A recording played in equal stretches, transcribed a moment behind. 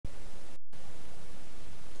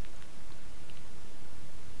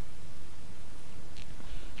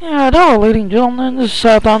Yeah, hello, ladies and gentlemen. This is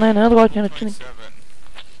South on in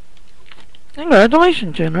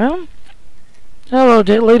Congratulations, General. Hello,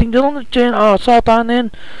 ladies and gentlemen. South on in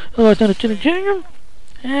Junior.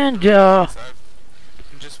 And, I'm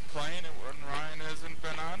just playing it when Ryan hasn't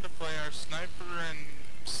been on to play our sniper and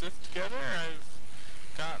Sith together.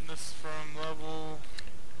 I've gotten this from level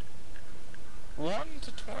 1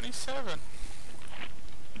 to 27.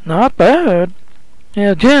 not bad.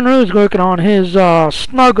 Yeah, Janru's working on his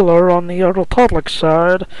smuggler on the Republic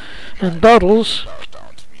side, and Duddles.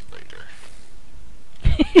 Down to me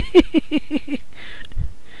later.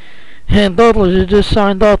 And Duddles has just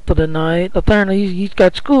signed up for the night. Apparently he's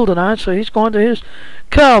got school tonight, so he's going to his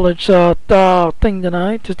college thing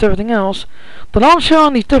tonight, just everything else. But I'm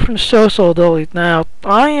showing these different social abilities now.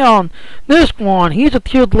 This one, he's a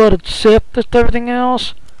pure-blooded Sith, just everything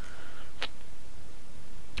else.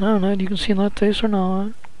 I don't know if you can see that face or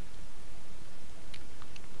not.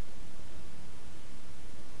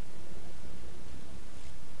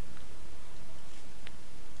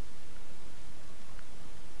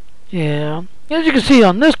 Yeah. As you can see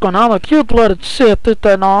on this one, I'm a pure-blooded Sith, this,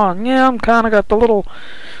 that, and all. And yeah, I'm kind of got the little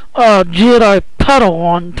Jedi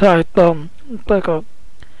Padawan type, like a...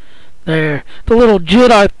 There. The little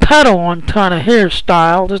Jedi Padawan kind of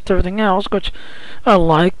hairstyle, just everything else, which I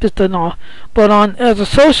like, just and all. But as a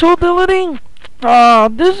social ability,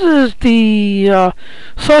 this is the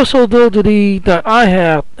social ability that I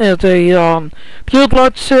have as a pure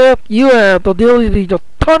blood Sith. You have the ability to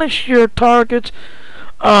punish your targets.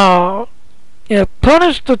 Yeah,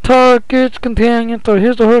 punish the target's companion or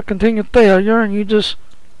his or her continued failure, and you just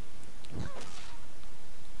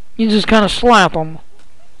kind of slap them.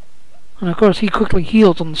 And of course, he quickly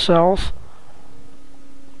heals himself.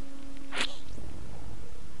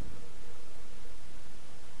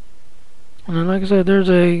 And then, like I said,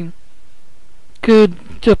 there's a good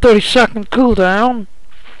 30-second cooldown.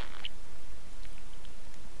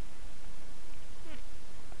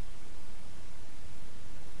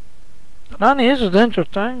 Now this is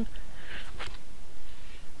interesting.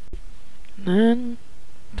 9,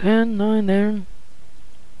 10, 9 there.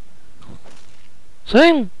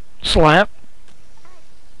 Same slap.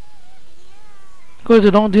 Of course,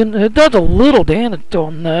 it does a little damage to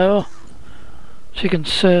him now, as you can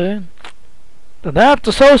see. But that's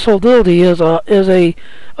the social ability is a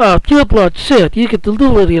pure blood Sith. You get the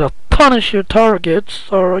ability to punish your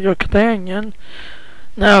targets or your companion.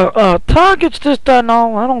 Now, targets just don't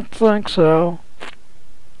know. I don't think so.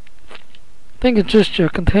 I think it's just your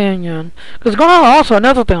companion. Because going on also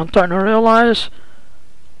another thing I'm starting to realize.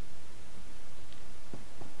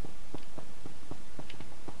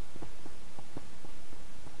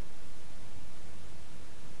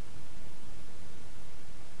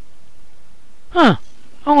 Huh.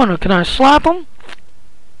 I wonder, can I slap him?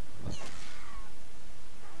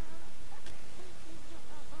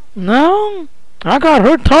 No? I got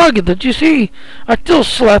her target. Did you see? I still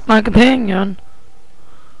slapped my companion.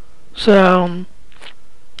 So,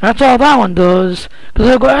 that's all that one does.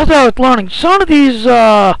 Because as I was learning, some of these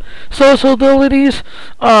social abilities,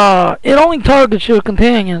 it only targets your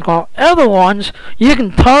companion. While other ones, you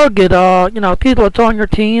can target, people that's on your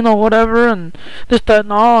team or whatever, and this, that,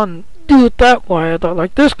 and all, and do it that way.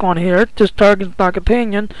 Like this one here, it just targets my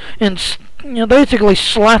companion and basically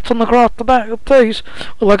slaps him across the back of the face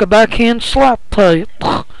with like a backhand slap type.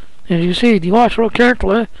 As you see, if you watch real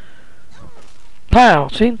carefully, pow,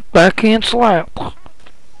 see, backhand slap,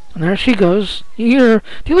 and there she goes. Do you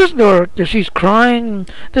listen to her? She's crying,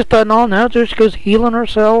 this, that, and all. Now there she goes, healing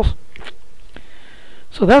herself.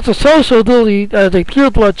 So that's a social ability that a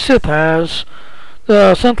pure blood Sith has.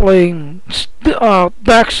 Simply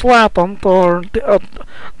backslap them for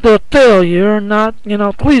the failure, not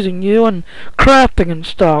pleasing you and crafting and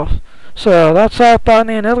stuff. So that's how I thought.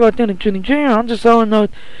 And I'm just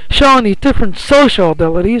showing these different social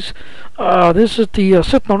abilities. This is the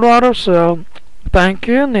Sith Marauder. So thank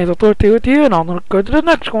you, and there's a authority with you, and I'm gonna go to the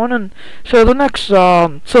next one and show the next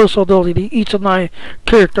social ability each of my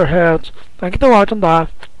character has. Thank you for watching. Bye.